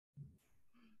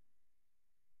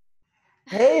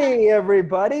Hey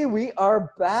everybody, we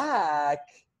are back.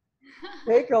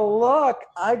 Take a look.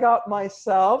 I've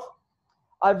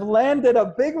landed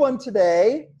a big one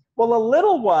today. Well, a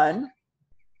little one,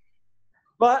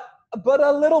 but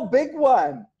a little big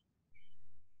one,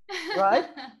 right?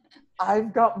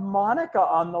 I've got Monica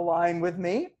on the line with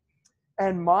me,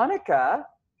 and Monica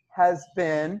has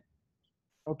been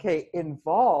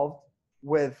involved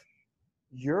with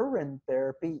urine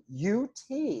therapy,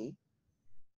 UT,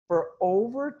 for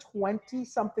over 20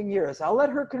 something years. I'll let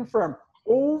her confirm.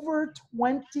 Over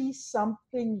 20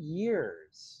 something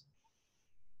years.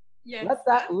 Yes.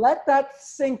 Let that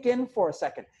sink in for a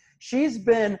second. She's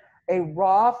been a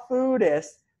raw foodist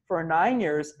for 9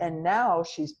 years, and now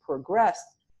she's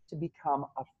progressed to become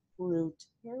a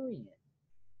fruitarian.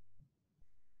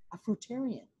 A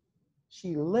fruitarian.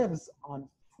 She lives on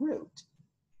fruit.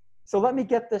 So let me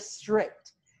get this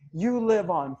straight. You live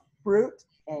on fruit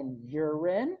and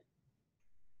urine.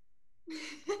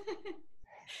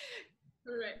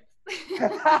 Correct.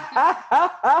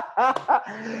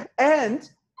 And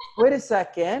wait a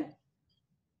second,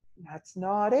 that's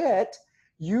not it.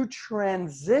 You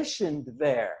transitioned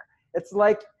there. It's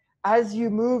like as you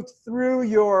moved through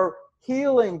your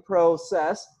healing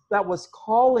process that was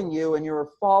calling you, and you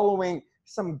were following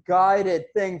some guided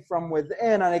thing from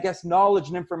within, and I guess knowledge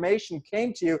and information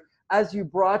came to you as you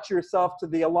brought yourself to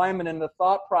the alignment and the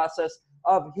thought process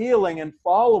of healing and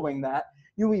following that.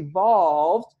 You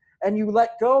evolved and you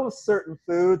let go of certain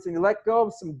foods, and you let go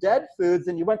of some dead foods,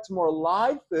 and you went to more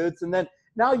live foods, and then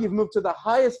now you've moved to the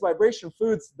highest vibration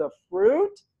foods, the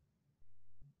fruit.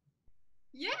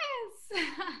 Yes.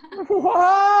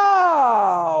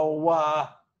 Wow.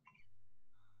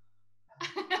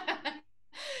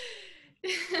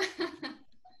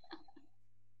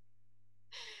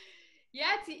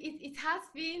 Yes, it has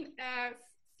been a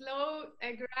slow,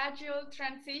 a gradual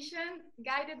transition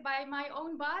guided by my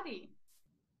own body.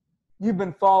 You've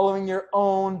been following your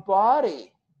own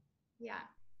body. Yeah.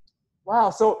 Wow.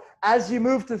 So as you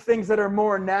move to things that are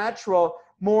more natural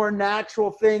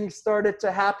things started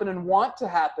to happen and want to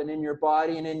happen in your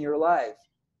body and in your life.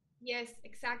 Yes,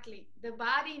 exactly. The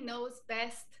body knows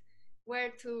best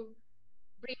where to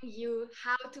bring you,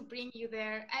 how to bring you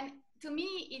there. And to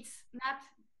me, it's not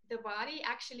the body,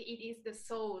 actually, it is the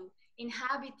soul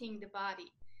inhabiting the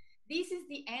body. This is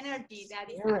the energy that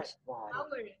is actually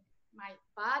powering my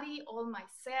body, all my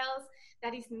cells,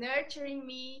 that is nurturing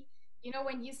me. You know,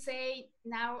 when you say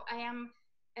now I am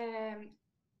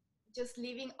just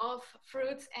living off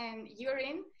fruits and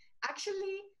urine,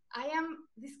 actually, I am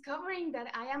discovering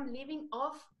that I am living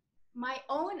off my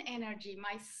own energy,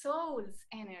 my soul's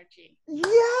energy.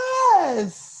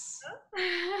 Yes.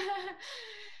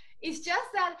 It's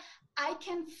just that I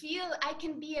can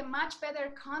be a much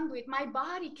better conduit. My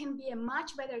body can be a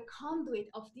much better conduit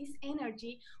of this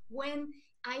energy when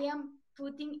I am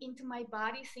putting into my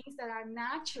body things that are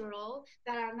natural,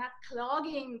 that are not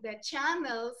clogging the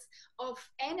channels of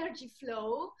energy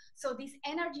flow. So this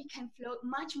energy can flow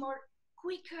much more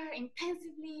quicker,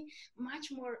 intensively,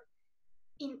 much more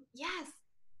yes.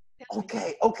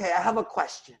 Okay, I have a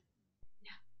question.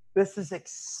 Yeah. This is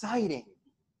exciting.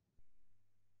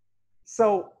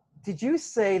 So, did you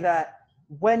say that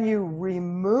when you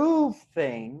remove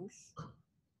things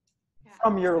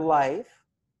from your life,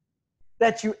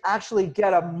 that you actually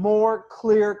get a more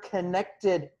clear,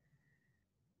 connected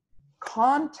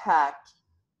contact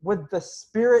with the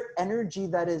spirit energy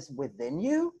that is within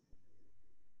you?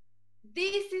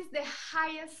 This is the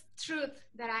highest truth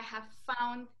that I have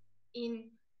found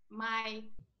in my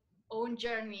own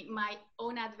journey, my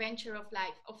own adventure of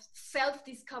life, of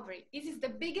self-discovery. This is the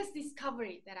biggest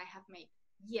discovery that I have made.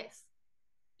 Yes.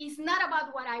 It's not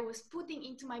about what I was putting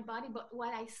into my body, but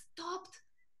what I stopped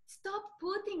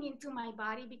putting into my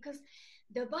body, because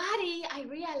the body, I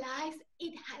realized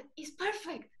is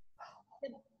perfect.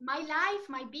 My life,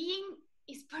 my being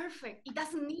is perfect. It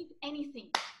doesn't need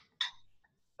anything.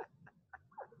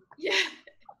 Yeah.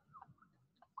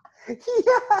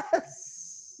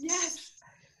 Yes. Yes.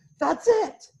 That's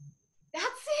it.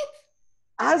 That's it.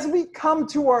 As we come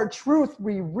to our truth,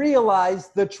 we realize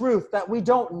the truth that we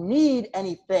don't need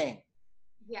anything.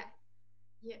 Yeah.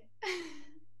 Yeah.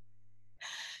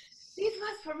 This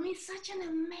was for me such an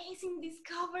amazing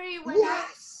discovery when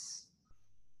yes.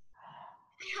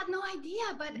 I had no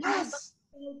idea, but yes. my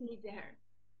body guided me there.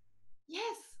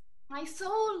 Yes, my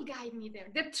soul guided me there.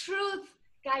 The truth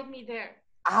guided me there.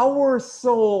 Our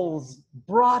souls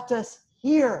brought us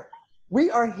here. We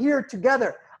are here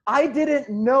together. I didn't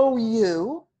know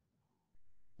you.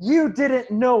 You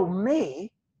didn't know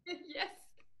me. Yes.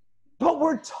 But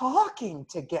we're talking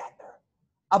together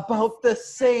about the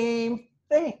same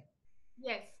thing.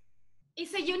 Yes.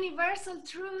 It's a universal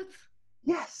truth.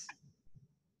 Yes,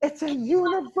 it's a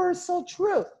universal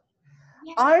truth.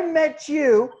 Yes. I met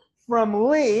you from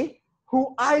Lee,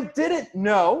 who I didn't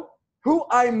know, who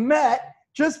I met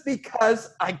just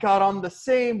because I got on the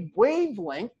same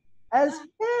wavelength as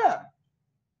him.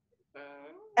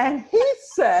 And he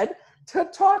said to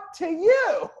talk to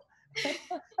you.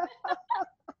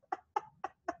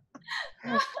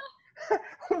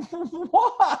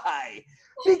 Why?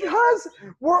 Because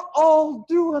we're all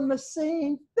doing the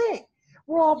same thing.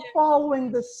 We're all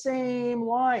following the same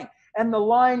line. And the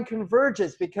line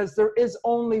converges because there is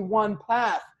only one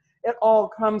path. It all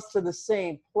comes to the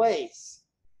same place.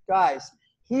 Guys,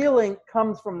 healing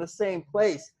comes from the same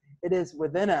place. It is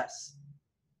within us.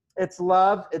 It's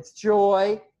love, it's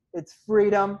joy, it's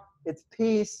freedom, it's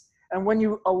peace. And when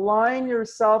you align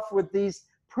yourself with these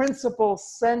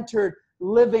principle-centered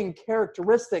living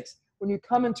characteristics, when you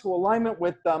come into alignment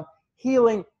with them,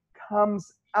 healing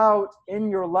comes out in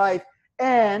your life,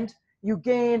 and you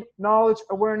gain knowledge,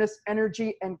 awareness,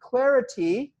 energy, and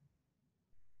clarity,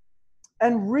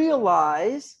 and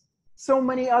realize so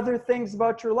many other things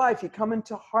about your life. You come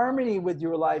into harmony with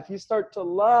your life. You start to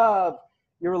love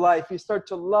your life. You start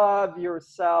to love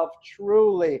yourself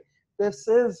truly. This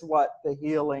is what the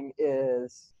healing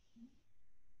is.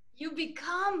 You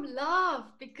become love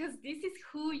because this is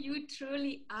who you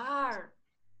truly are.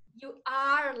 You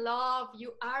are love,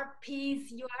 you are peace,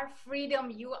 you are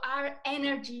freedom, you are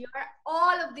energy, you are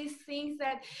all of these things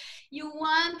that you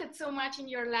wanted so much in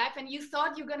your life and you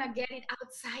thought you're gonna get it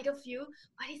outside of you,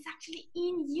 but it's actually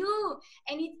in you.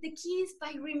 And it's the key is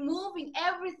by removing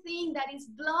everything that is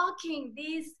blocking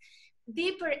this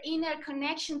deeper inner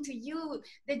connection to you.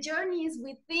 The journey is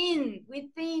within,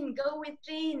 go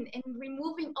within, and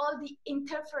removing all the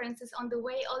interferences on the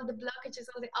way, all the blockages,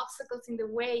 all the obstacles in the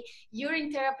way.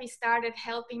 Urine therapy started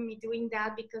helping me doing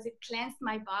that because it cleansed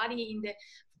my body in the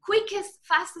quickest,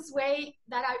 fastest way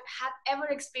that I had ever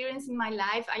experienced in my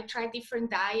life. I tried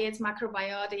different diets,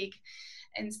 macrobiotic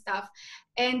and stuff,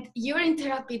 and urine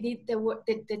therapy did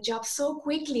the job so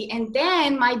quickly. And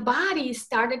then my body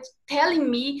started telling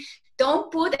me,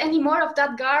 don't put any more of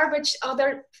that garbage,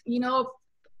 other,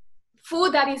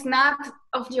 food that is not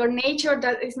of your nature,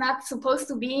 that is not supposed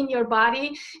to be in your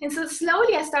body. And so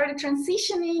slowly I started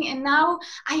transitioning, and now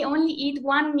I only eat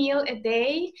one meal a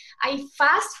day. I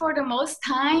fast for the most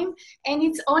time, and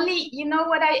it's only,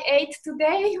 what I ate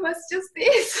today was just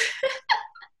this.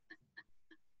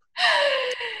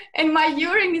 And my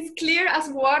urine is clear as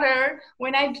water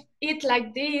when I eat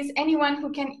like this. Anyone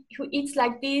who eats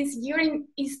like this, urine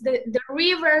is the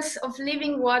rivers of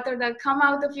living water that come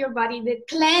out of your body, that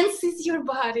cleanses your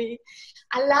body,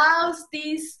 allows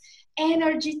this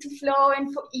energy to flow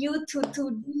and for you to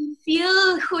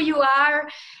feel who you are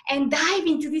and dive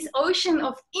into this ocean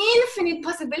of infinite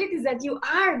possibilities that you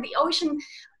are. The ocean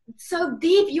so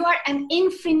deep. You are an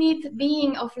infinite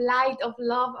being of light, of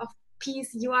love, of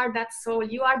peace. You are that soul.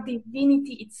 You are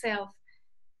divinity itself.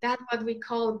 That's what we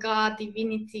call God,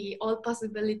 divinity, all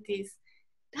possibilities.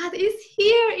 That is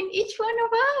here in each one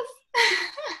of us.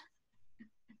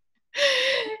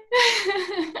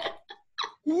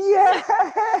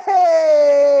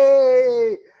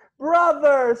 Yay!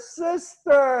 Brother,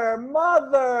 sister,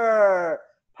 mother,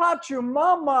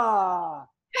 Pachamama,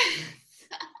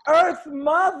 Earth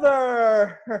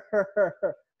Mother,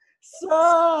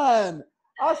 Son,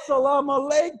 Assalamu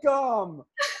alaikum,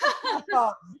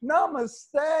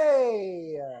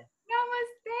 Namaste.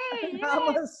 Namaste. Yes.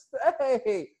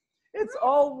 Namaste. It's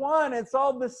all one. It's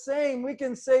all the same. We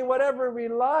can say whatever we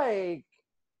like.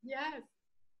 Yes.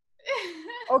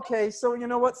 Okay, so you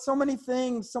know what? So many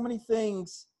things.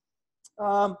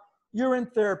 Urine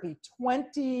therapy.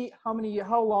 20.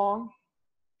 How long?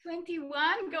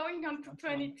 21, going on to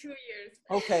 22 years.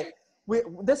 Okay.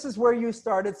 This is where you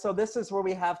started, so this is where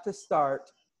we have to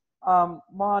start.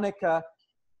 Monica,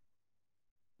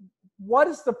 what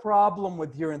is the problem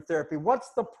with urine therapy?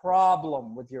 What's the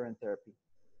problem with urine therapy?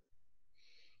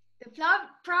 The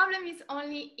problem is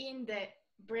only in the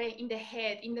brain, in the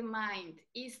head, in the mind.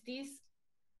 Is this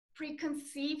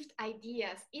preconceived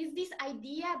ideas? Is this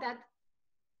idea that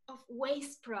of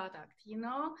waste product,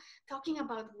 talking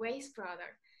about waste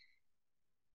product.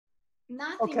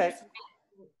 Nothing Okay. is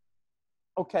wasteful.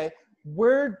 Okay.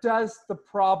 Where does the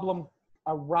problem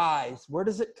arise? Where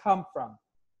does it come from?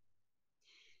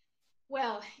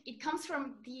 Well, it comes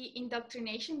from the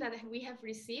indoctrination that we have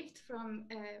received from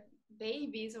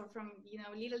babies or from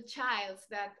little childs,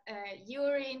 that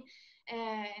urine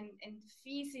and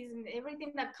feces and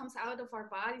everything that comes out of our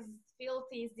bodies is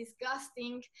filthy, is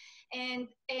disgusting, and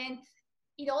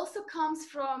it also comes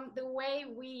from the way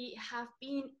we have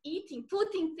been eating,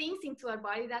 putting things into our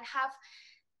body that have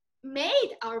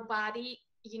made our body,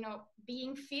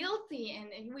 being filthy,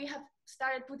 and we have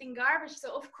started putting garbage. So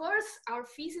of course our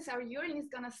feces, our urine is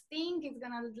gonna stink, it's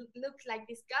gonna look like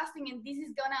disgusting, and this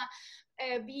is gonna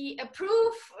be a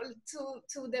proof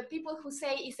to the people who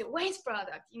say it's a waste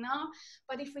product,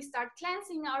 But if we start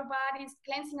cleansing our bodies,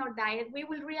 cleansing our diet, we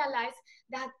will realize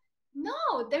that no,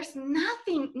 there's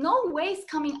nothing, no waste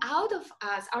coming out of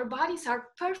us. Our bodies are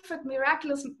perfect,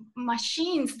 miraculous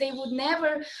machines. They would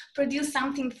never produce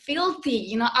something filthy,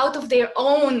 out of their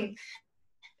own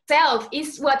self.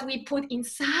 Is what we put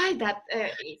inside that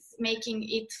is making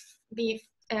it be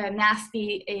nasty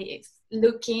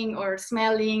looking or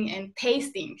smelling and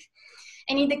tasting.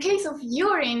 And in the case of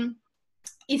urine,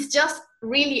 it's just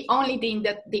really only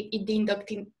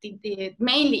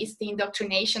mainly it's the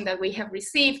indoctrination that we have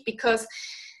received, because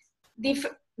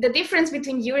the difference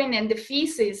between urine and the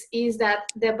feces is that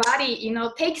the body,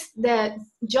 takes the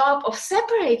job of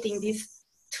separating these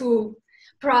two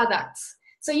products.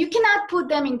 So you cannot put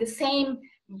them in the same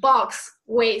box,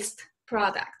 waste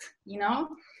product,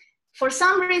 For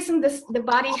some reason, the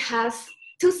body has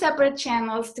two separate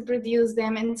channels to produce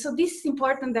them. And so this is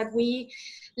important that we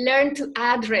learn to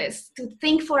address, to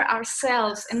think for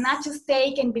ourselves, and not just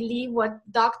take and believe what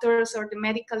doctors or the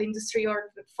medical industry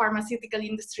or the pharmaceutical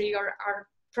industry or our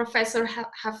professor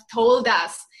have told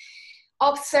us.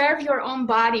 Observe your own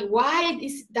body. Why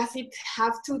does it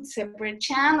have two separate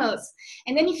channels?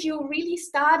 And then if you really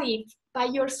study by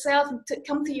yourself to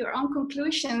come to your own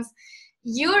conclusions,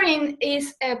 urine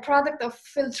is a product of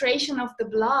filtration of the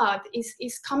blood,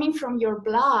 is coming from your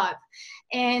blood.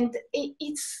 And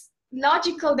it's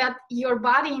logical that your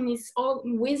body in its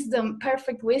own wisdom,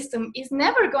 perfect wisdom, is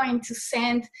never going to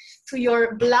send to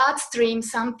your bloodstream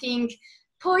something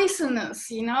poisonous.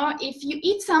 If you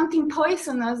eat something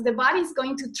poisonous, the body is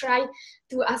going to try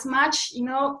to as much,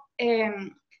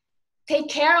 take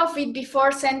care of it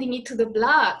before sending it to the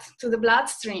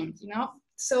bloodstream,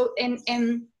 So,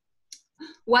 and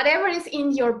whatever is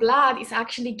in your blood is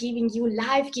actually giving you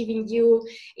life, giving you,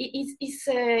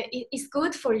 is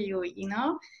good for you,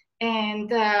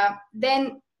 And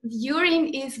then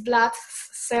urine is blood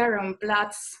serum,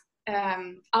 blood's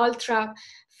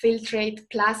ultra-filtrate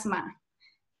plasma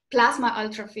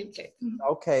ultra-filtrate.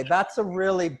 Okay, that's a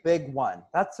really big one.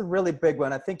 I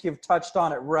think you've touched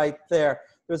on it right there.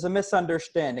 There's a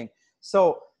misunderstanding.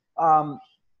 So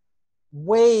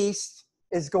waste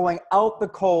is going out the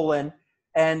colon,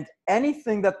 and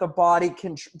anything that the body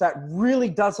that really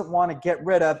doesn't want to get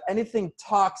rid of, anything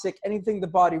toxic, anything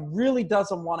the body really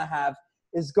doesn't want to have,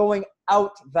 is going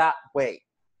out that way.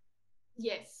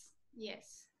 Yes.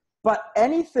 But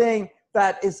anything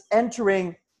that is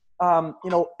entering,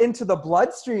 into the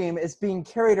bloodstream is being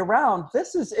carried around.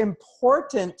 This is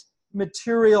important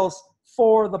materials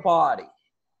for the body.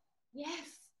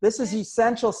 Yes. This is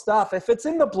essential stuff. If it's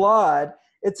in the blood,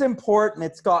 it's important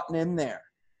it's gotten in there.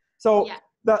 So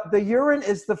the urine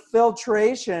is the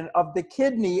filtration of the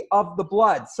kidney of the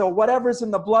blood. So whatever's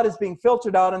in the blood is being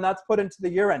filtered out, and that's put into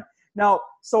the urine. Now,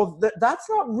 so that's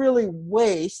not really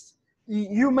waste.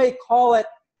 You may call it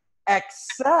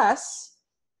excess.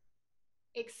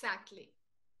 Exactly.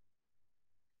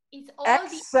 It's all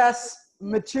excess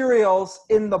materials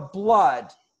in the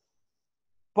blood,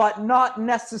 but not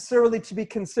necessarily to be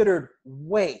considered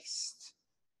waste.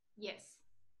 Yes.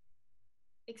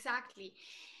 Exactly.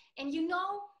 And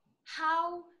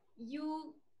how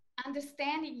you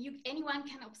understand it, anyone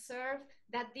can observe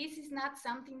that this is not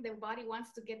something the body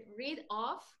wants to get rid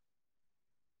of,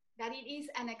 that it is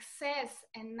an excess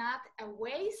and not a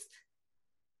waste,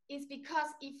 is because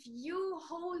if you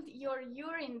hold your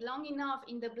urine long enough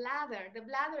in the bladder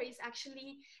is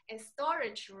actually a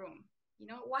storage room.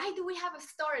 Why do we have a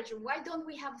storage room? Why don't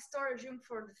we have a storage room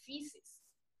for the feces?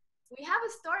 We have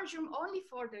a storage room only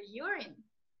for the urine,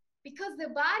 because the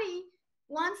body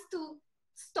wants to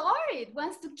store it,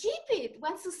 wants to keep it,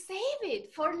 wants to save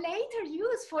it for later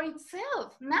use for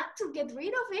itself, not to get rid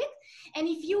of it. And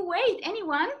if you wait,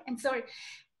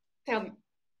 tell me.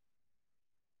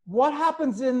 What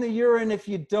happens in the urine if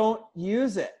you don't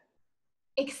use it?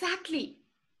 Exactly.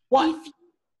 What?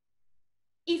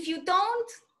 If you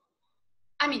don't,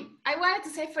 I wanted to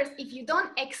say first, if you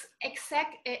don't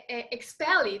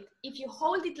expel it, if you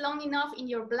hold it long enough in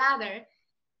your bladder,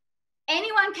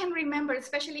 anyone can remember,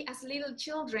 especially as little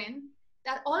children,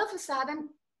 that all of a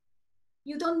sudden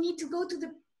you don't need to go to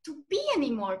pee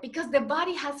anymore, because the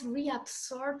body has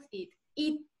reabsorbed it.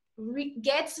 It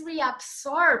gets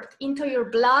reabsorbed into your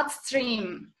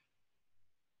bloodstream.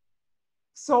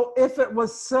 So if it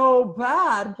was so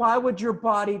bad, why would your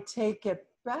body take it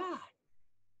back?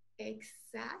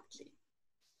 Exactly.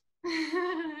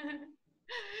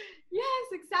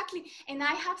 Yes, exactly. And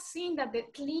I have seen that the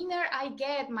cleaner I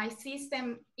get my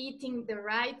system, eating the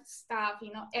right stuff,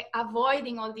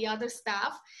 avoiding all the other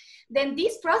stuff, then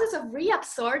this process of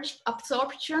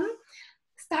absorption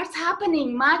starts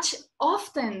happening much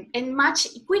often and much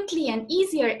quickly and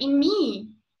easier in me.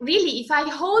 Really, if I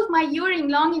hold my urine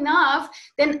long enough,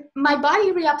 then my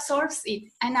body reabsorbs it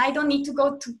and I don't need to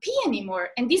go to pee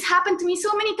anymore. And this happened to me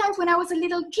so many times when I was a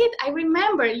little kid. I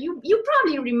remember, you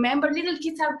probably remember, little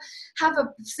kids have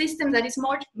a system that is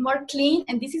more clean,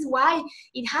 and this is why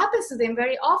it happens to them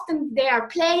very often. They are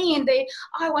playing and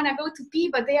I want to go to pee,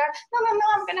 but they are, no,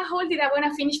 I'm going to hold it. I want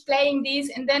to finish playing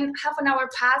this. And then half an hour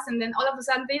pass, and then all of a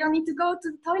sudden they don't need to go to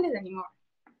the toilet anymore.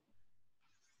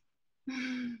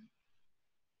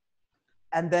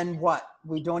 And then what?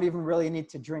 We don't even really need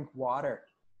to drink water.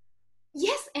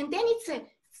 Yes, and then it's a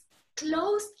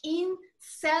closed-in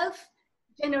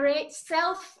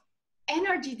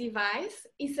self-energy device.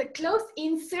 It's a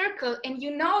closed-in circle, and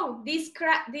this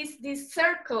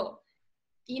circle,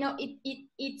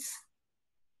 it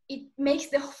makes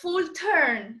the full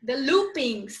turn. The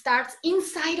looping starts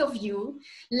inside of you.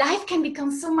 Life can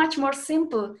become so much more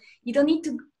simple. You don't need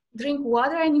to drink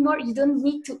water anymore. You don't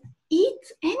need to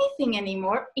eat anything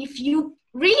anymore. If you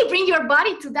really bring your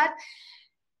body to that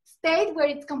state where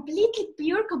it's completely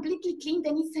pure, completely clean,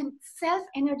 then it's a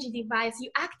self-energy device.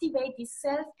 You activate this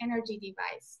self-energy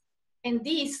device. And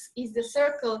this is the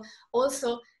circle,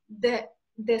 also the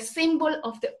symbol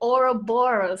of the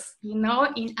Ouroboros,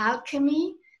 in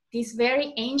alchemy, this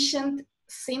very ancient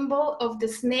symbol of the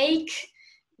snake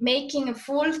making a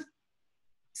full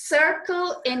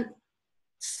circle and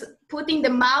putting the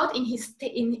mouth in its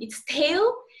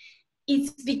tail.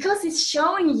 It's because it's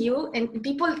showing you, and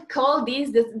people call this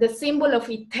the symbol of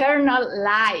eternal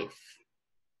life.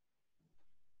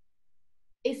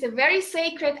 It's a very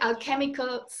sacred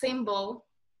alchemical symbol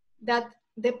that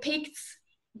depicts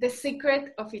the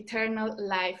secret of eternal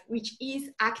life, which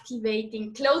is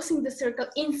activating, closing the circle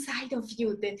inside of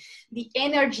you. The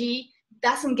energy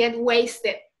doesn't get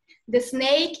wasted. The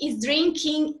snake is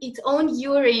drinking its own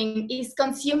urine, is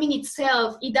consuming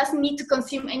itself. It doesn't need to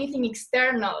consume anything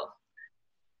external.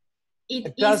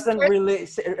 It doesn't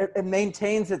release, it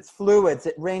maintains its fluids,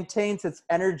 it maintains its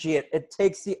energy, it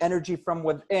takes the energy from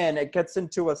within, it gets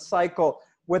into a cycle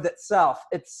with itself.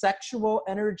 It's sexual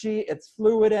energy, it's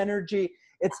fluid energy,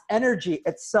 it's energy,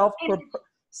 it's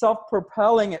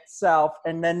self-propelling itself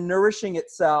and then nourishing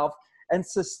itself and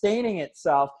sustaining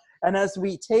itself. And as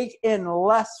we take in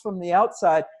less from the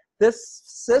outside, this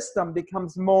system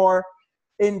becomes more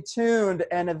in tuned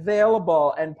and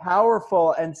available and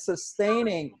powerful and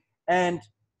sustaining. And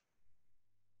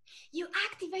you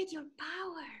activate your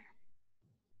power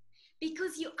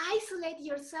because you isolate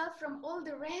yourself from all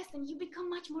the rest and you become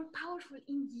much more powerful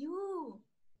in you.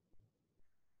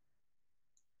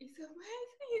 It's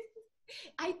amazing.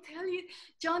 I tell you,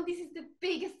 John, this is the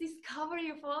biggest discovery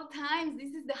of all times.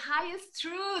 This is the highest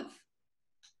truth.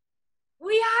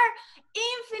 We are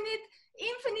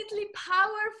infinitely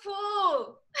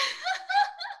powerful.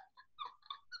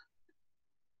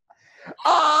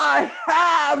 I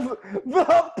have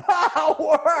the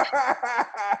power.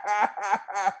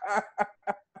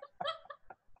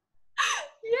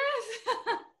 Yes.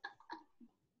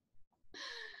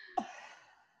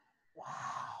 Wow.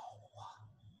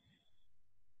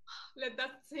 Let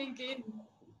that sink in.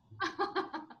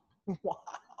 Wow.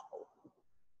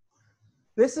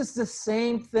 This is the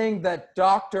same thing that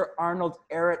Dr. Arnold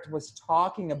Ehret was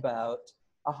talking about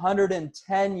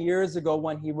 110 years ago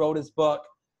when he wrote his book,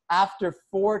 After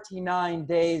 49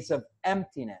 Days of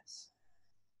Emptiness.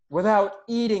 Without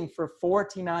eating for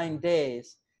 49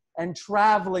 days and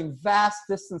traveling vast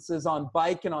distances on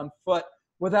bike and on foot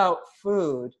without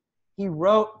food, he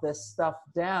wrote this stuff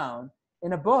down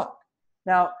in a book.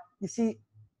 Now, you see,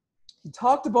 he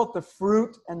talked about the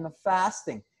fruit and the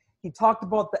fasting. He talked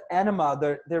about the enema,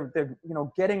 they're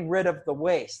getting rid of the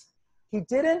waste. He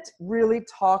didn't really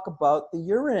talk about the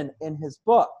urine in his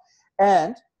book.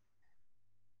 And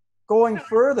going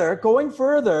further,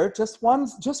 just one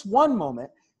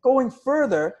moment, going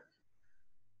further,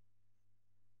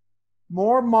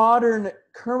 more modern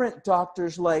current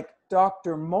doctors like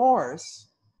Dr.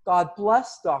 Morse, God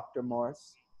bless Dr.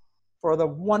 Morse for the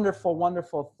wonderful,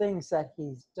 wonderful things that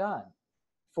he's done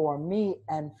for me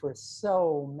and for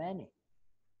so many,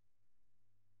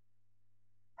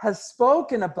 has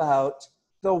spoken about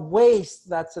the waste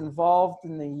that's involved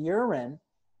in the urine.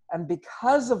 And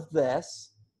because of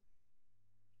this,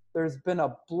 there's been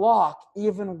a block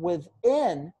even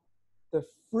within the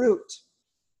fruit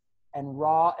and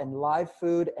raw and live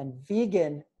food and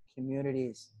vegan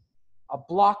communities, a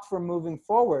block from moving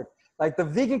forward. Like the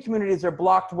vegan communities are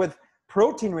blocked with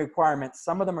protein requirements.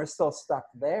 Some of them are still stuck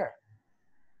there.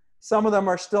 Some of them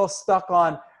are still stuck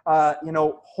on,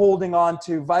 holding on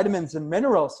to vitamins and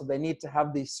minerals. So they need to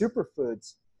have these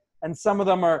superfoods. And some of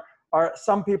them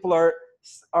some people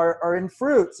are in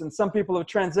fruits, and some people have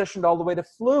transitioned all the way to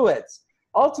fluids.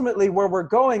 Ultimately, where we're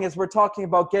going is we're talking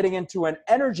about getting into an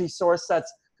energy source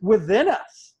that's within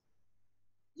us.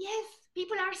 Yes,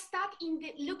 people are stuck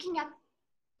looking at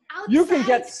outside. You can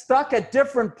get stuck at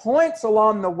different points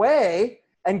along the way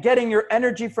and getting your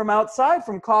energy from outside,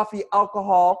 from coffee,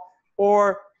 alcohol,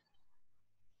 or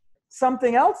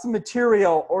something else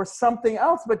material or something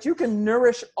else, but you can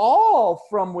nourish all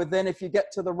from within if you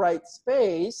get to the right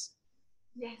space.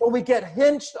 Yes. But we get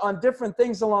hinged on different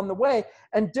things along the way,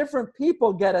 and different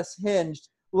people get us hinged,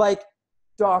 like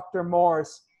Dr.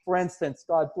 Morse, for instance.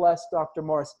 God bless Dr.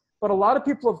 Morse. But a lot of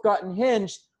people have gotten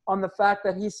hinged on the fact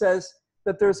that he says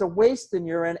that there's a waste in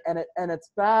urine and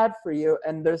it's bad for you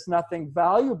and there's nothing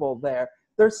valuable there.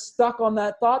 They're stuck on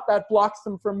that thought that blocks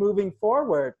them from moving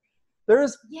forward.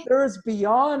 There's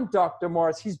beyond Dr.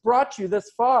 Morse. He's brought you this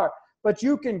far, but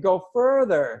you can go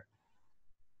further.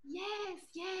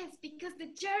 Yes, because the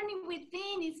journey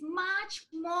within is much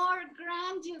more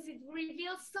grandiose. It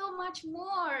reveals so much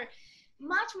more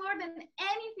than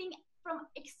anything from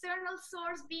external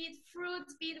source, be it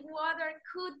fruits, be it water,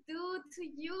 could do to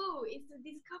you. It's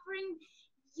discovering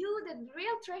you. The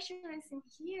real treasure is in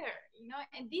here,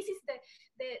 and this is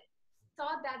the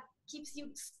thought that keeps you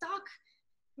stuck,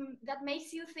 that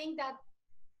makes you think that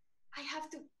I have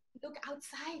to look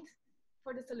outside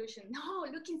for the solution. No,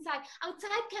 look inside.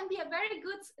 Outside can be a very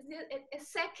good, a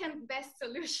second best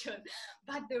solution,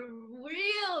 but the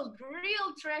real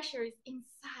treasure is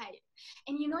inside.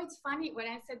 And it's funny when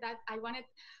I said that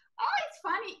it's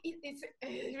funny. It's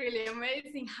really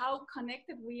amazing how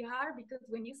connected we are, because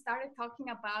when you started talking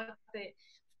about the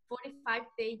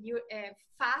 45-day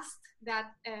fast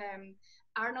that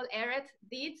Arnold Ehret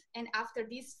did, and after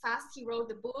this fast he wrote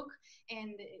the book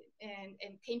and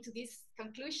came to this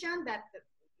conclusion that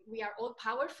we are all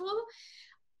powerful.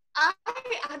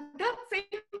 At that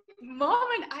same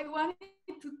moment I wanted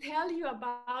to tell you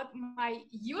about my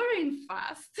urine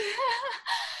fast.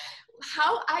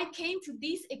 How I came to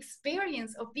this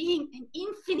experience of being an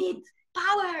infinite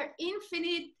power,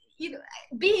 infinite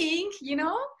being,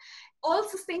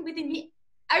 also staying within me.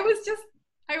 I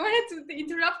wanted to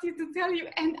interrupt you to tell you,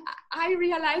 and I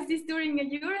realized this during a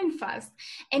urine fast,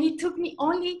 and it took me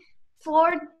only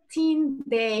 14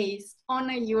 days on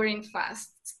a urine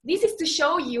fast. This is to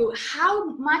show you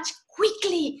how much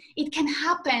quickly it can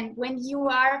happen when you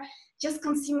are just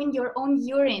consuming your own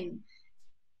urine.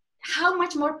 How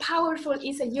much more powerful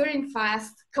is a urine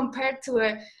fast compared to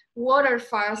a water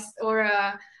fast or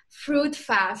a fruit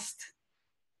fast?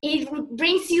 It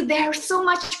brings you there so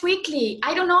much quickly.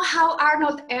 I don't know how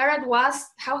Arnold Ehret was,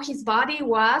 how his body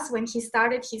was when he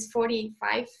started his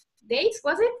 45 days,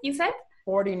 was it, you said?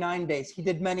 49 days. He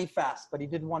did many fasts, but he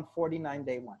did one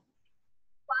 49-day one.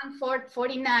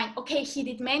 49. Okay, he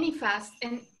did many fasts.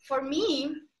 And for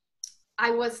me,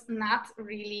 I was not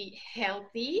really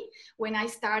healthy when I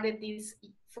started this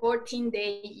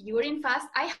 14-day urine fast.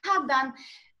 I had done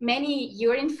many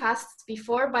urine fasts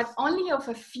before, but only of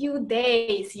a few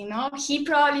days, He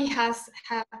probably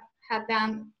had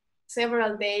done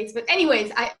several days. But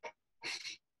anyways,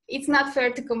 it's not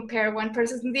fair to compare one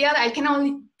person to the other. I can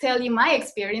only tell you my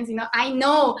experience. I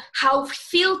know how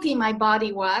filthy my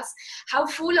body was, how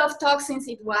full of toxins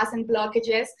it was and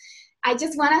blockages. I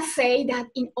just want to say that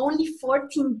in only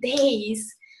 14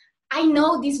 days, I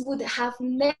know this would have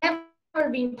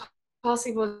never been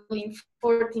possible in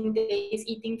 14 days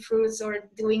eating fruits or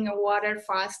doing a water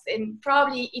fast. And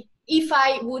probably if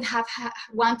I would have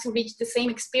want to reach the same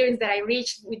experience that I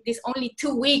reached with this only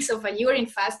 2 weeks of a urine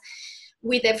fast,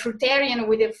 with a fruitarian,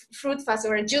 with a fruit fast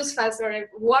or a juice fast or a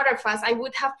water fast, I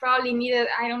would have probably needed,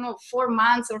 4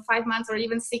 months or 5 months or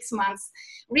even 6 months,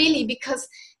 really, because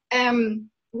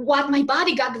what my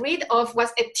body got rid of was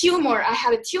a tumor. I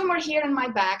have a tumor here in my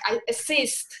back, a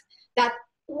cyst that,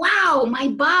 wow, my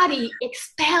body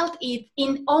expelled it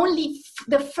in only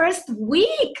the first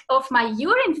week of my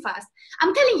urine fast.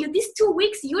 I'm telling you, these 2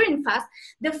 weeks urine fast,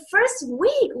 the first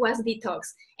week was detox,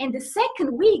 and the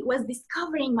second week was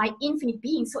discovering my infinite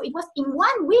being. So it was in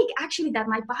 1 week, actually, that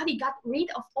my body got rid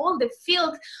of all the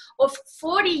filth of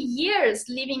 40 years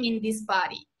living in this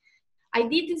body. I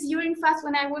did this urine fast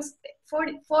when I was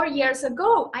 44 years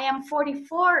ago. I am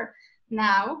 44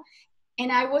 now.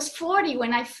 And I was 40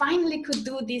 when I finally could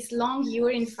do this long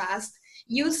urine fast,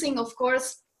 using, of course,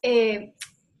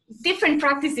 different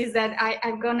practices that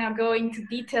I'm gonna go into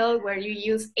detail, where you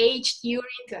use aged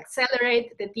urine to accelerate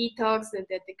the detox,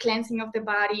 the cleansing of the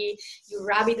body. You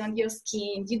rub it on your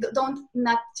skin. You don't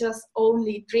not just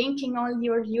only drinking all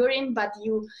your urine, but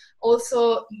you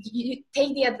also you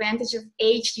take the advantage of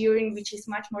aged urine, which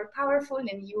is much more powerful,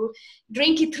 and you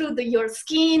drink it through your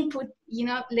skin.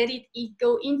 Let it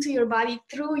go into your body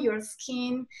through your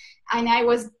skin. And I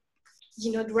was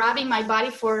rubbing my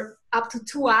body for up to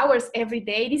 2 hours every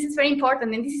day. This is very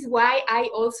important. And this is why I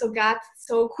also got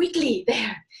so quickly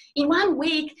there. In 1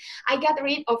 week, I got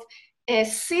rid of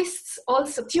cysts,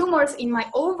 also tumors in my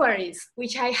ovaries,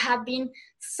 which I had been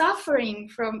suffering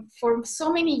from for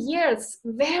so many years.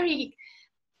 Very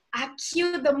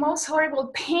acute, the most horrible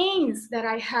pains that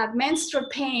I had, menstrual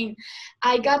pain.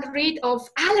 I got rid of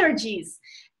allergies.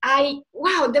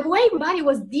 The way my body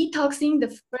was detoxing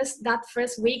that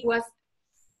first week was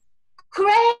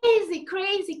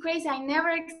crazy. I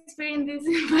never experienced this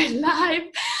in my life.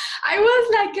 I was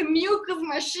like a mucus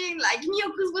machine, like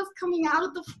mucus was coming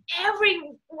out of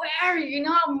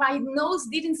everywhere, my nose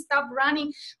didn't stop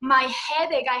running. My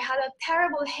headache, I had a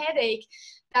terrible headache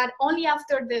that only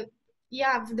after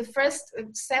the first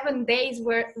 7 days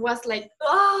was like,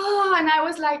 oh, and I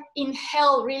was like in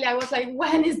hell, really. I was like,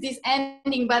 when is this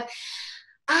ending? But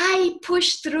I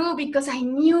pushed through because I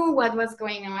knew what was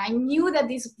going on. I knew that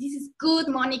this is good,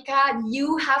 Monica.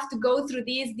 You have to go through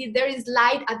this. There is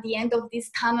light at the end of this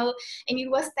tunnel. And it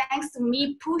was thanks to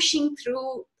me pushing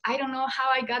through. I don't know how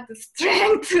I got the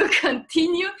strength to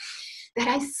continue, that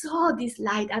I saw this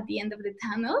light at the end of the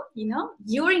tunnel.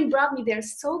 Urine brought me there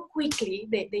so quickly,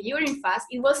 the urine fast.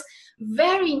 It was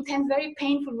very intense, very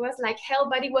painful. It was like hell,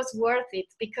 but it was worth it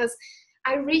because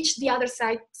I reached the other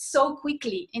side so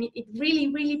quickly, and it really,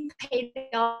 really paid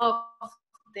off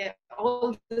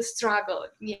all the struggle.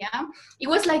 Yeah, it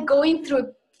was like going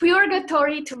through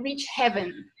purgatory to reach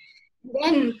heaven.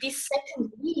 Then this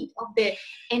second week of the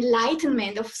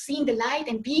enlightenment, of seeing the light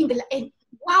and being the light, and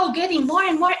wow, getting more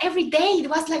and more every day. It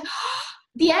was like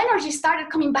the energy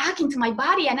started coming back into my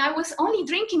body, and I was only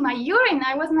drinking my urine.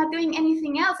 I was not doing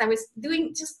anything else. I was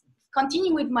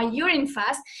continuing with my urine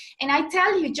fast. And I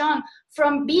tell you, John,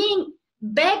 from being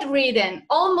bedridden,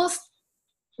 almost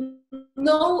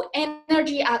no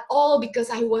energy at all because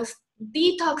I was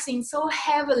detoxing so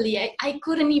heavily, I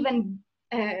couldn't even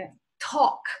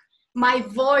talk. My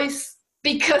voice,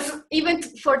 because even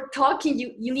for talking,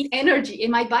 you need energy,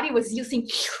 and my body was using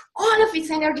all of its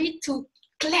energy to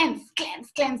cleanse,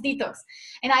 detox.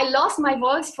 And I lost my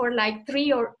voice for like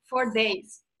 3 or 4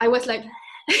 days. I was like,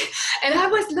 and I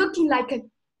was looking like a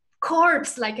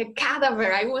corpse, like a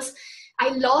cadaver. I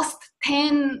lost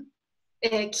 10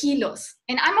 kilos,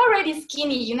 and I'm already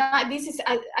skinny.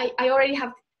 I already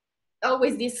have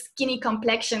always this skinny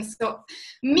complexion. So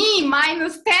me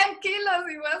minus 10 kilos,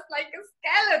 it was like a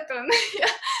skeleton.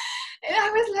 And I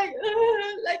was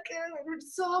like a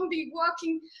zombie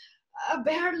walking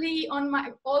barely on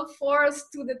my all fours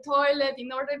to the toilet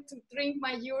in order to drink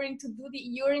my urine, to do the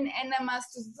urine enemas,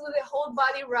 to do the whole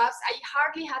body rubs. I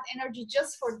hardly had energy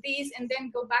just for this, and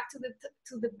then go back to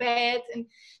the bed. And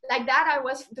like that I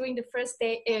was doing the first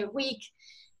week.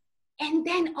 And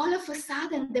then all of a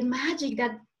sudden, the magic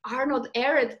that Arnold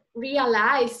Ehret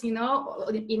realized,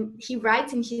 he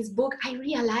writes in his book, I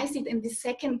realized it in the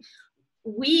second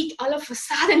week. All of a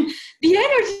sudden, the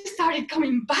energy started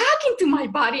coming back into my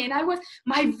body, and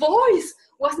my voice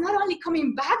was not only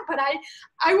coming back, but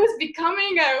I was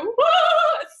becoming a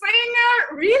singer,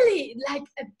 really, like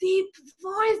a deep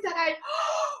voice that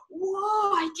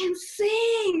I can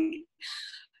sing,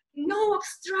 no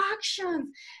obstructions.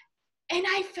 And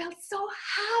I felt so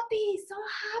happy,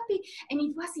 and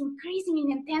it was increasing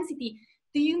in intensity.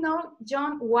 Do you know,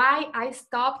 John, why I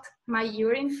stopped my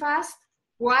urine fast?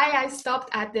 Why I stopped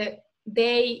at the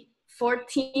day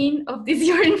 14 of this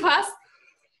urine fast?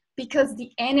 Because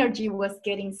the energy was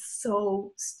getting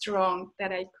so strong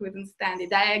that I couldn't stand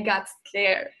it. I got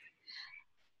scared.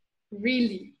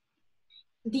 Really.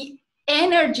 The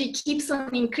energy keeps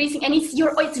on increasing, and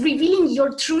it's revealing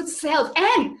your true self.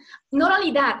 And not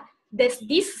only that,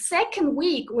 this second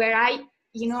week where I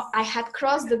had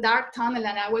crossed the dark tunnel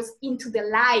and I was into the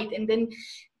light, and then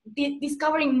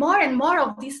discovering more and more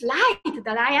of this light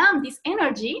that I am, this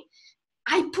energy,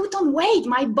 I put on weight.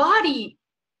 My body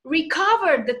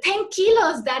recovered the 10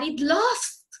 kilos that it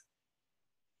lost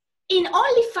in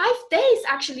only 5 days,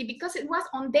 actually, because it was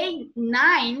on day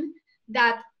 9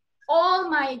 that all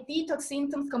my detox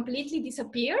symptoms completely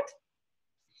disappeared.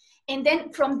 And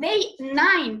then from day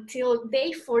 9 till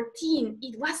day 14,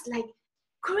 it was like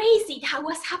crazy. That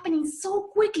was happening so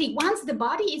quickly. Once the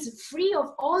body is free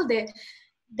of all the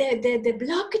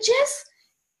blockages,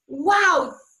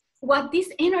 wow, what this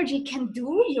energy can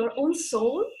do, your own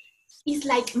soul, is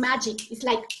like magic. It's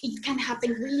like it can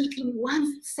happen really in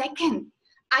 1 second.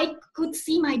 I could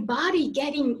see my body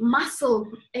getting muscle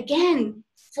again,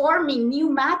 forming new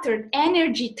matter.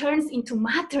 Energy turns into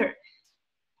matter.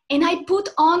 And I put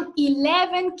on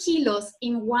 11 kilos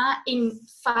in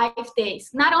 5 days.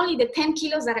 Not only the 10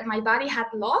 kilos that my body had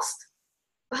lost,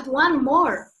 but one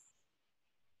more.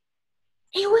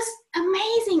 It was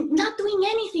amazing, not doing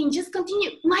anything, just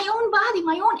continue. My own body,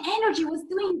 my own energy was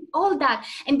doing all that.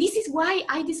 And this is why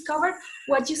I discovered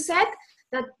what you said,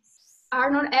 that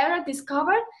Arnold Ehret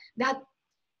discovered, that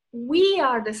we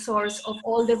are the source of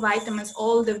all the vitamins,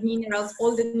 all the minerals,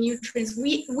 all the nutrients.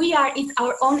 We are, it's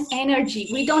our own energy.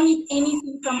 We don't need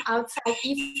anything from outside.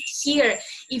 It's here.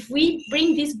 If we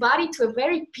bring this body to a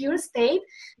very pure state,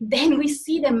 then we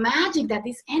see the magic that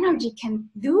this energy can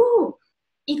do.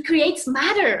 It creates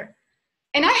matter.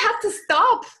 And I had to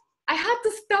stop. I had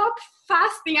to stop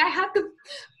fasting. I had to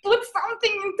put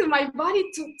something into my body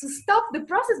to stop the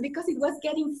process, because it was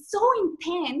getting so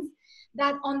intense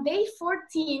that on day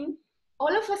 14,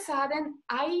 all of a sudden,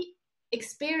 I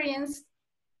experienced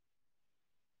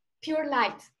pure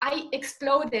light. I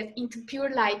exploded into pure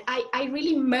light. I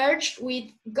really merged with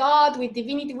God, with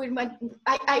divinity,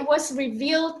 I was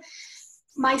revealed.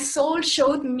 My soul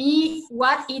showed me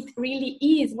what it really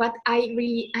is, what I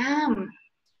really am.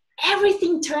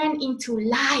 Everything turned into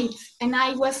light, and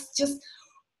I was just,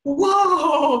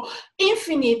 whoa,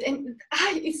 infinite. And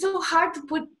it's so hard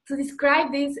to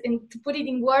describe this and to put it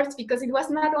in words, because it was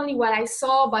not only what I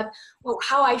saw, but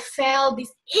how I felt,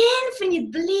 this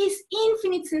infinite bliss,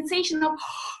 infinite sensation of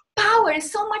power,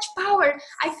 so much power.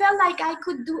 I felt like I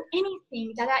could do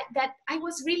anything, that I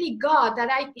was really God, that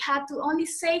I had to only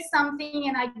say something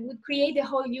and I would create the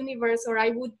whole universe, or I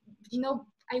would,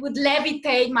 I would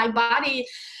levitate my body.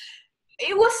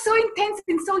 It was so intense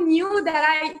and so new that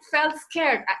I felt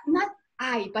scared. Not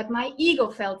I, but my ego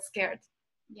felt scared.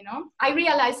 I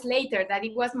realized later that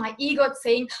it was my ego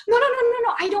saying, no,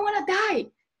 I don't want to die.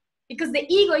 Because the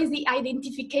ego is the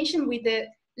identification with the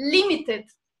limited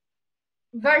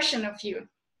version of you.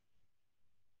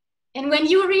 And when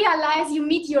you realize you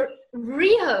meet your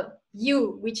real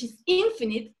you, which is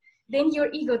infinite, then your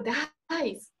ego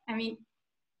dies. I mean,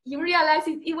 you realize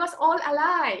it was all a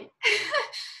lie.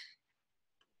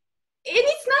 And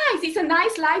it's nice. It's a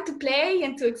nice lie to play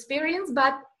and to experience,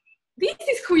 but this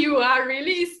is who you are,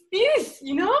 really. It's this,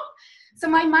 So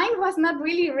my mind was not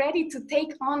really ready to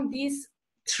take on this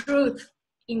truth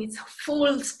in its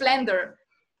full splendor.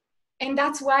 And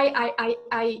that's why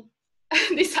I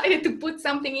decided to put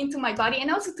something into my body,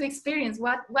 and also to experience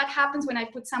what happens when I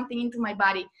put something into my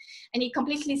body. And it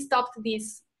completely stopped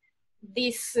this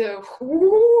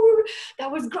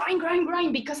that was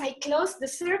growing, because I closed the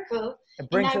circle. It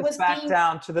brings us back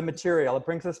down to the material. It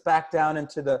brings us back down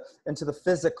into the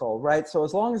physical, right? So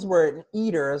as long as we're an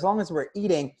eater, as long as we're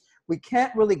eating, we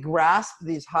can't really grasp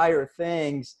these higher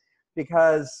things,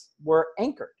 because we're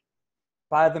anchored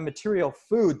by the material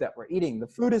food that we're eating. The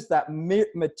food is that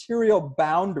material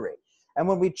boundary. And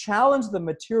when we challenge the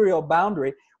material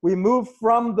boundary, we move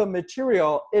from the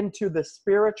material into the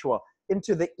spiritual,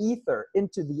 into the ether,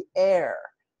 into the air,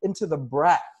 into the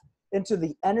breath, into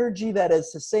the energy that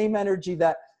is the same energy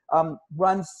that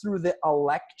runs through the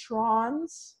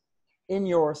electrons in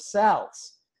your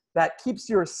cells, that keeps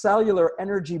your cellular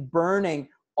energy burning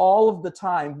all of the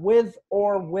time, with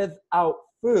or without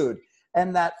food.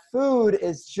 And that food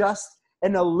is just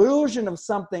an illusion of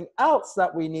something else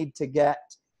that we need to get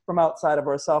from outside of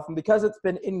ourselves. And because it's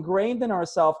been ingrained in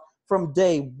ourselves from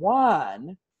day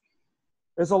one,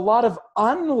 there's a lot of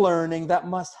unlearning that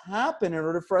must happen in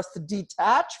order for us to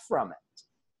detach from it.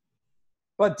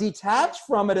 But detach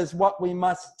from it is what we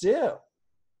must do.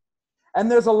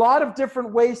 And there's a lot of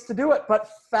different ways to do it, but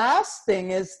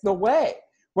fasting is the way.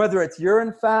 Whether it's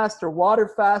urine fast or water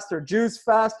fast or juice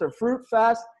fast or fruit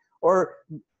fast or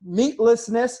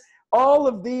meatlessness, all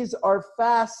of these are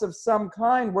fasts of some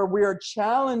kind, where we are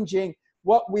challenging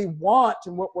what we want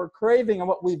and what we're craving and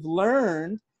what we've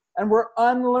learned, and we're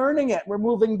unlearning it. We're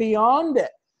moving beyond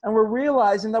it, and we're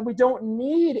realizing that we don't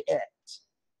need it.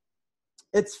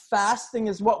 It's fasting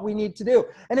is what we need to do.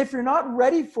 And if you're not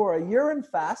ready for a urine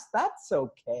fast, that's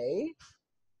okay.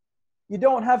 You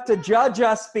don't have to judge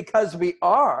us because we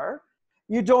are.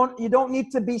 You don't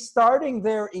need to be starting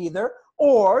there either,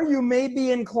 or you may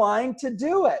be inclined to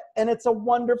do it. And it's a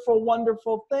wonderful,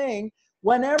 wonderful thing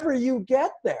whenever you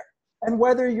get there. And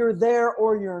whether you're there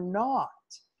or you're not,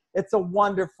 it's a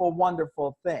wonderful,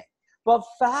 wonderful thing. But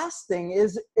fasting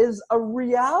is a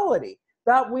reality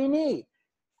that we need.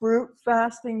 Fruit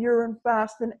fasting, urine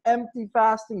fasting, empty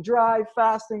fasting, dry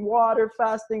fasting, water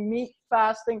fasting, meat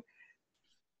fasting,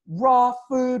 raw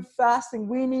food fasting.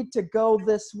 We need to go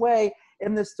this way,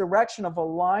 in this direction of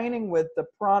aligning with the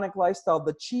pranic lifestyle,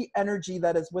 the chi energy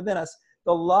that is within us,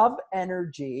 the love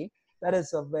energy that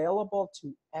is available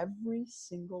to every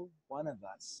single one of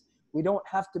us. We don't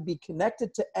have to be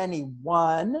connected to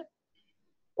anyone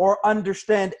or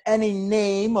understand any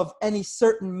name of any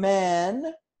certain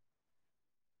man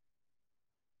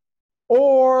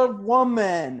or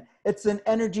woman. It's an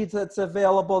energy that's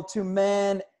available to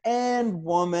man and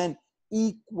woman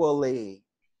equally.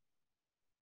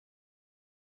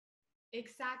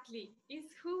 Exactly.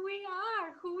 It's who we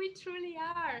are, who we truly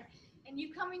are. And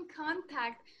you come in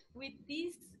contact with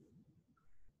this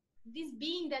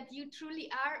being that you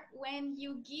truly are when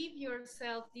you give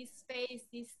yourself this space,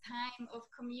 this time of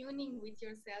communing with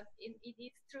yourself. It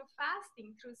is through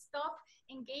fasting, through stop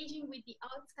engaging with the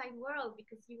outside world,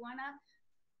 because you want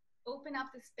to open up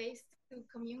the space to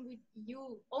commune with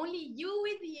you, only you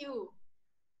with you.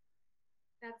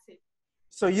 That's it.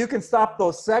 So you can stop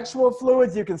those sexual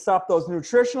fluids, you can stop those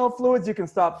nutritional fluids, you can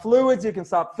stop fluids, you can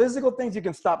stop physical things, you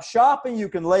can stop shopping, you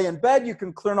can lay in bed, you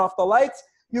can turn off the lights,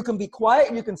 you can be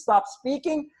quiet, you can stop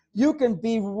speaking, you can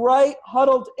be right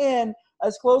huddled in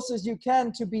as close as you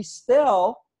can to be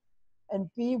still and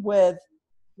be with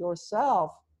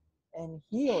yourself and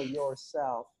heal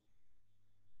yourself.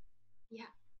 Yeah.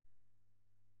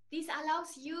 This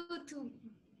allows you to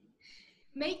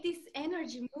make this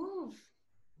energy move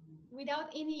without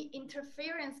any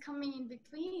interference coming in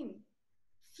between.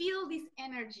 Feel this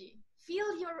energy,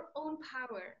 feel your own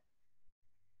power,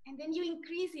 and then you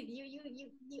increase it,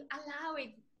 you allow it,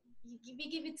 you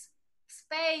give it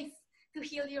space to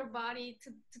heal your body,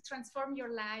 to transform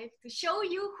your life, to show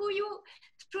you who you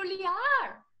truly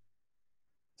are.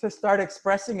 To start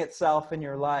expressing itself in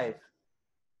your life.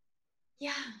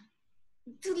 Yeah.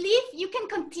 To live, you can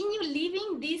continue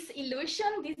living this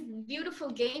illusion, this beautiful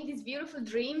game, this beautiful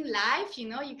dream life. You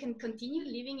know, you can continue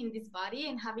living in this body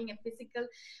and having a physical,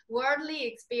 worldly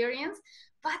experience,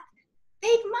 but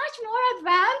take much more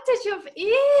advantage of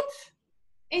it.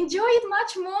 Enjoy it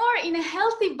much more in a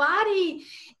healthy body,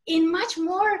 in much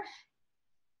more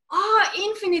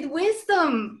infinite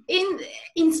wisdom, in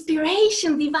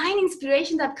inspiration, divine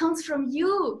inspiration that comes from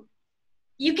you.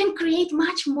 You can create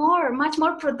much more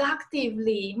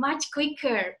productively, much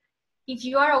quicker. If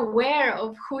you are aware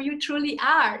of who you truly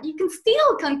are, you can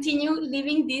still continue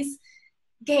living this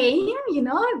game. You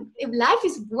know, if life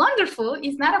is wonderful,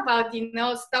 it's not about, you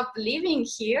know, stop living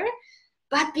here,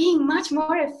 but being much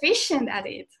more efficient at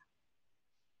it.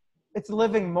 It's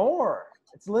living more.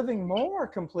 It's living more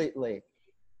completely.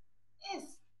 Yes.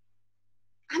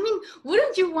 I mean,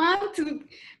 wouldn't you want to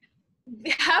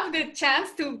have the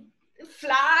chance to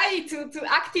fly, to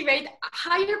activate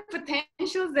higher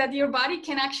potentials that your body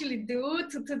can actually do,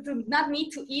 to not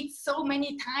need to eat so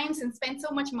many times and spend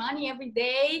so much money every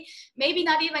day, maybe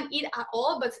not even eat at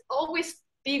all, but always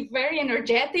be very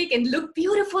energetic and look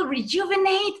beautiful,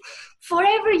 rejuvenate,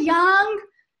 forever young,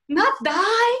 not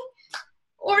die,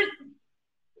 or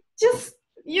just,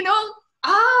 you know,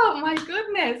 oh my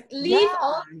goodness, leave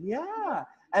all. Yeah.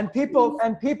 And people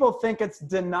think it's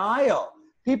denial.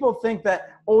 People think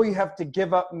that, oh, you have to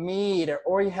give up meat,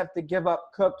 or you have to give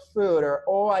up cooked food, or,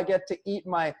 oh, I get to eat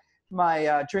my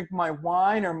drink my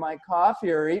wine or my coffee,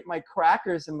 or eat my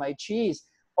crackers and my cheese.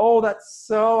 Oh, that's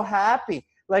so happy.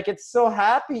 Like, it's so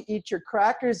happy, eat your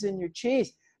crackers and your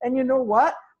cheese. And you know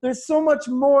what? There's so much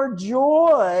more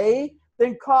joy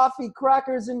than coffee,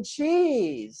 crackers, and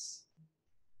cheese.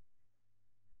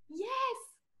 Yes,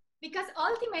 because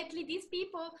ultimately these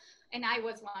people, and I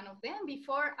was one of them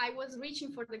before, I was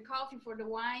reaching for the coffee, for the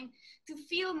wine, to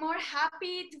feel more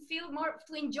happy, to feel more,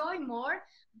 to enjoy more.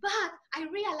 But I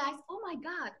realized, oh my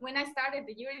God, when I started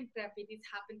the urine therapy, this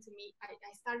happened to me. I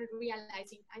started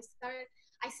realizing,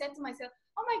 I said to myself,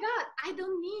 oh my God, I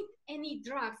don't need any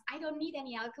drugs. I don't need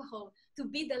any alcohol to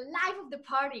be the life of the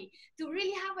party, to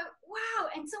really have a wow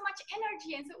and so much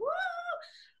energy and so, woo,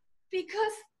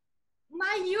 because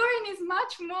my urine is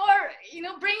much more, you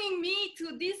know, bringing me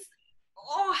to this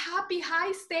happy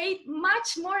high state,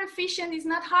 much more efficient. It's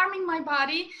not harming my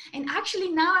body. And actually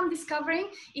now I'm discovering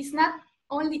it's not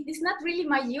really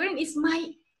my urine, it's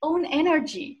my own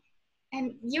energy.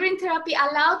 And urine therapy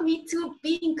allowed me to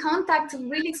be in contact, to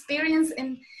really experience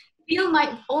and feel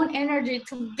my own energy,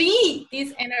 to be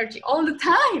this energy all the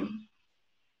time.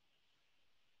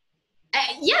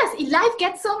 Yes, life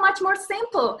gets so much more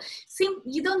simple.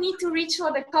 You don't need to reach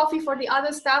for the coffee, for the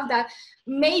other stuff that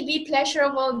may be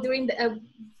pleasurable during the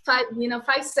 5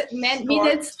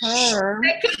 minutes. Term.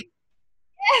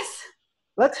 Yes,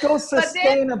 Let's go but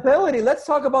then sustainability. Let's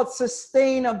talk about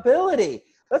sustainability.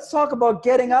 Let's talk about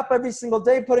getting up every single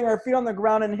day, putting our feet on the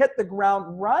ground and hit the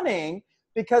ground running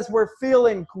because we're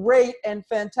feeling great and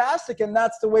fantastic. And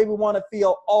that's the way we want to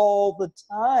feel all the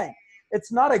time.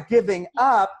 It's not a giving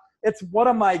up. It's what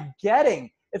am I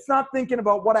getting? It's not thinking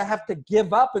about what I have to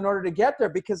give up in order to get there,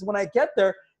 because when I get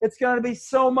there, it's going to be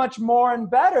so much more and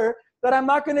better that I'm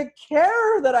not going to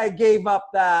care that I gave up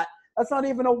that. That's not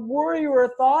even a worry or a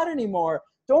thought anymore.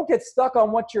 Don't get stuck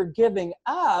on what you're giving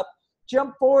up.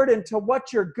 Jump forward into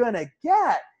what you're going to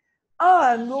get.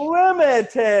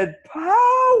 Unlimited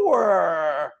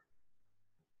power.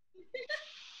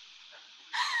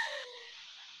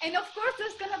 and of course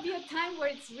there's gonna be a time where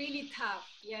it's really tough,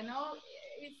 you know.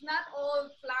 It's not all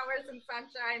flowers and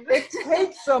sunshine. It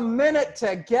takes a minute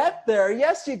to get there.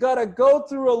 Yes, you got to go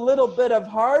through a little bit of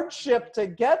hardship to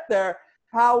get there.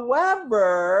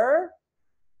 However,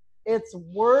 it's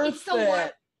worth It's so it.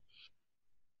 worth.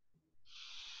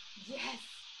 Yes,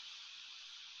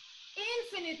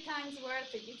 infinite times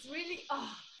worth it. It's really,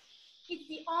 it's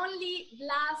the only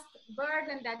last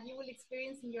burden that you will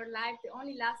experience in your life, the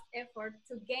only last effort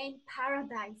to gain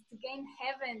paradise, to gain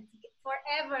heaven, to get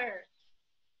forever.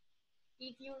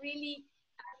 If you really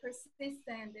are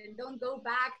persistent and don't go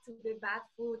back to the bad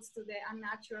foods, to the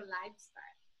unnatural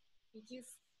lifestyle, if you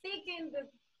stick in the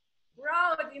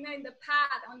road, you know, in the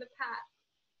path, on the path.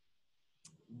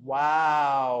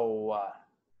 Wow.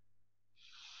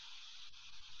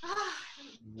 Yes,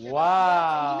 and you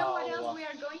know what else Wow. we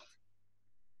are going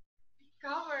to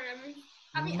cover? I mean,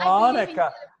 I believe in.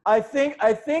 Monica, I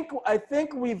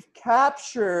think we've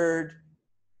captured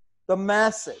the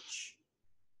message.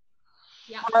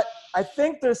 Yeah. But I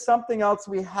think there's something else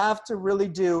we have to really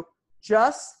do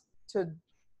just to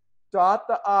dot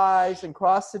the I's and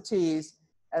cross the T's.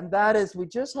 And that is we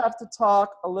just have to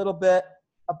talk a little bit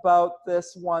about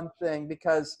this one thing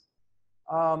because,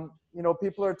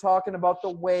 people are talking about the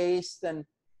waste and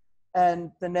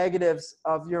the negatives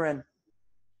of urine.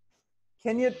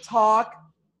 Can you talk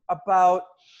about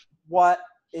what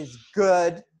is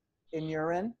good in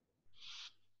urine?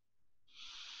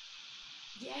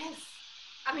 Yes.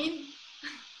 I mean,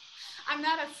 I'm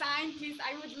not a scientist.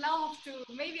 I would love to.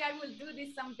 Maybe I will do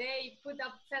this someday.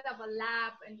 Set up a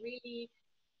lab and really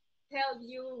tell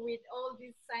you with all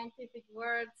these scientific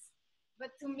words.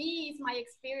 But to me, it's my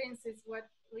experiences what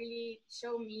really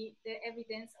show me the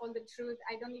evidence, all the truth.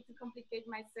 I don't need to complicate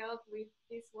myself with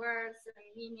these words and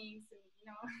meanings,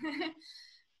 and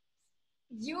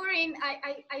urine.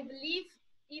 I believe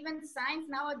even science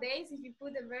nowadays, if you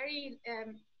put a very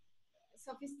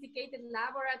sophisticated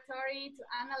laboratory to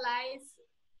analyze,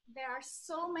 there are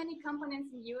so many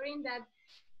components in urine that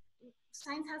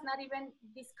science has not even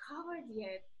discovered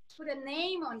yet, put a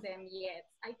name on them yet.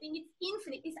 I think it's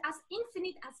infinite. It's as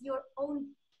infinite as your own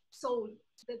soul.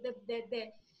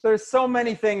 There's so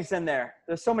many things in there.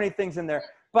 There's so many things in there.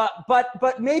 But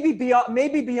maybe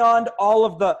beyond all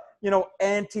of the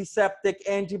antiseptic,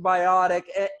 antibiotic,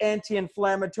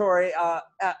 anti-inflammatory,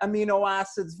 amino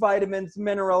acids, vitamins,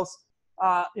 minerals,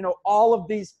 all of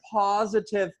these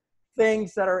positive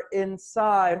things that are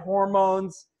inside,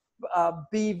 hormones,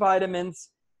 B vitamins,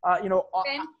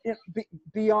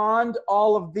 beyond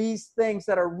all of these things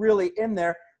that are really in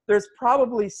there, there's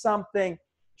probably something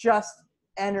just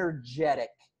energetic.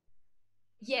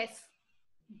 Yes,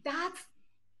 that's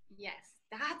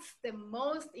that's the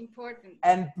most important.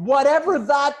 And whatever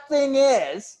that thing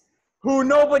is, who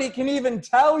nobody can even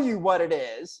tell you what it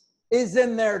is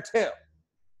in there too.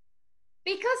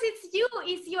 Because it's you,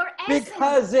 it's your essence.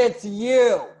 Because it's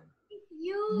you. It's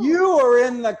you. You are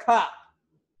in the cup.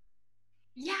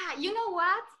 Yeah, you know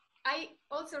what? I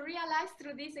also realized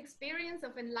through this experience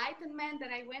of enlightenment that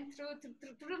I went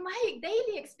through my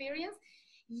daily experience,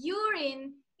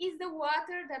 urine is the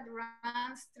water that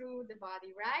runs through the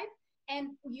body, right?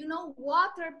 And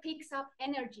water picks up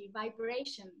energy,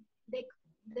 vibration. The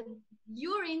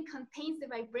urine contains the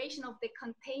vibration of the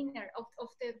container, of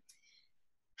the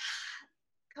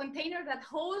container that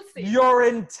holds it. Your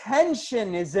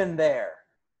intention is in there.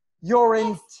 Your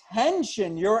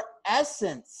intention, your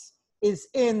essence is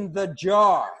in the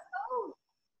jar. Oh,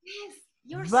 yes,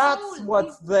 your That's soul.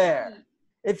 what's there.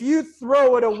 If you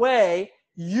throw it away,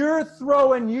 you're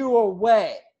throwing you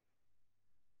away.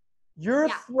 You're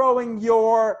throwing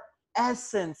your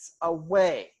essence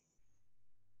away.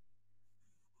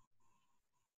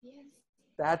 Yes.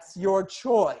 That's your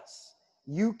choice.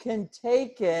 You can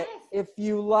take it Yes. if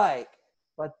you like,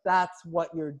 but that's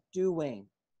what you're doing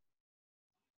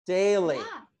daily,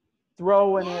 Yeah.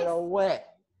 throwing it Yes. away,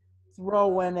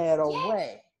 throwing it Yes.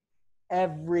 away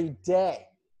every day,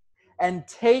 and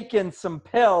taking some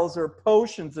pills or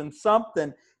potions and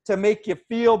something to make you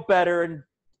feel better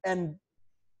and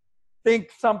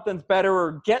think something's better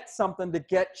or get something to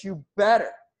get you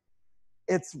better.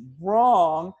 It's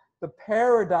wrong. The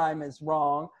paradigm is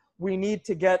wrong. We need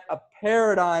to get a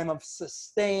paradigm of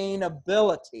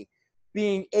sustainability,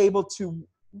 being able to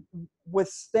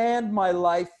withstand my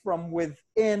life from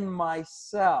within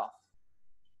myself.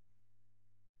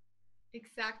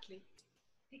 Exactly.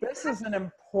 This is an Exactly.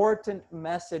 important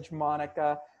message,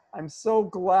 Monica. I'm so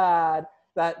glad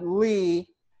that Lee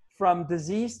from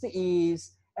Disease to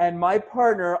Ease and my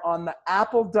partner on the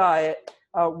Apple Diet,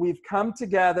 we've come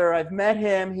together. I've met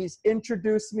him. He's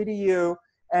introduced me to you.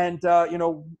 And,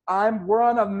 we're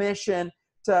on a mission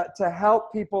to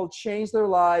help people change their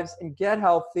lives and get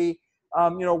healthy.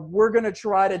 We're going to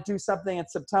try to do something in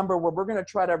September where we're going to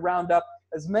try to round up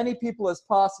as many people as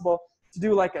possible to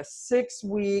do like a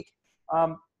 6-week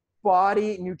um,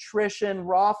 body, nutrition,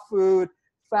 raw food,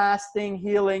 fasting,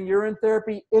 healing, urine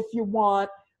therapy, if you want,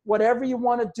 whatever you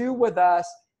want to do with us,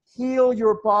 heal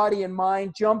your body and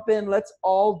mind, jump in, let's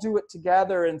all do it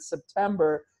together in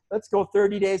September. Let's go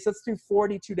 30 days, let's do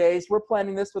 42 days. We're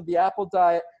planning this with the Apple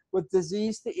Diet, with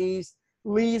Disease to Ease.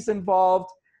 Lee's involved.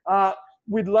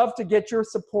 We'd love to get your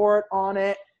support on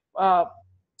it.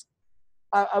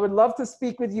 I would love to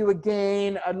speak with you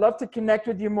again. I'd love to connect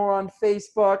with you more on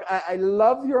Facebook. I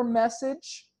love your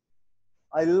message.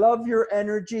 I love your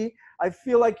energy. I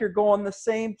feel like you're going the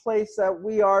same place that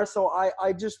we are. So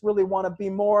I just really want to be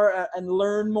more and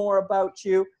learn more about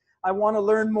you. I want to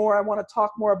learn more. I want to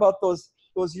talk more about those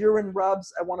urine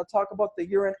rubs. I want to talk about the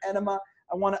urine enema.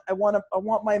 I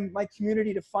want my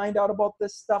community to find out about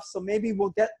this stuff. So maybe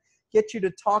we'll get you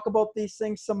to talk about these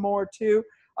things some more too.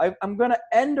 I'm going to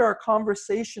end our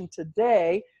conversation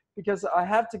today because I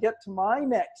have to get to my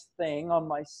next thing on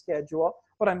my schedule.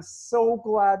 But I'm so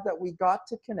glad that we got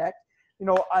to connect.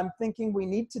 I'm thinking we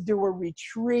need to do a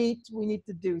retreat. We need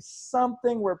to do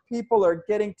something where people are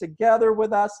getting together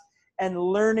with us and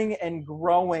learning and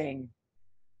growing.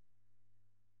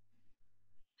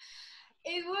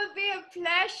 It would be a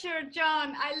pleasure,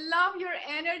 John. I love your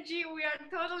energy. We are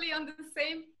totally on the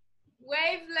same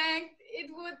wavelength.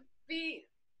 It would be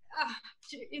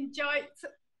enjoy.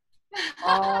 I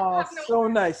Oh, have no so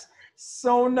nice.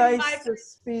 So in my. nice to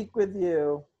speak with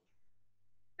you.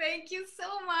 Thank you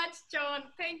so much, John.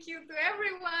 Thank you to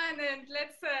everyone, and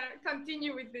let's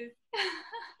continue with this.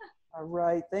 All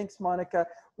right. Thanks, Monica.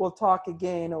 We'll talk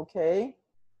again, okay?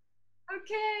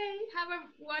 Okay. Have a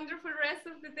wonderful rest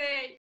of the day.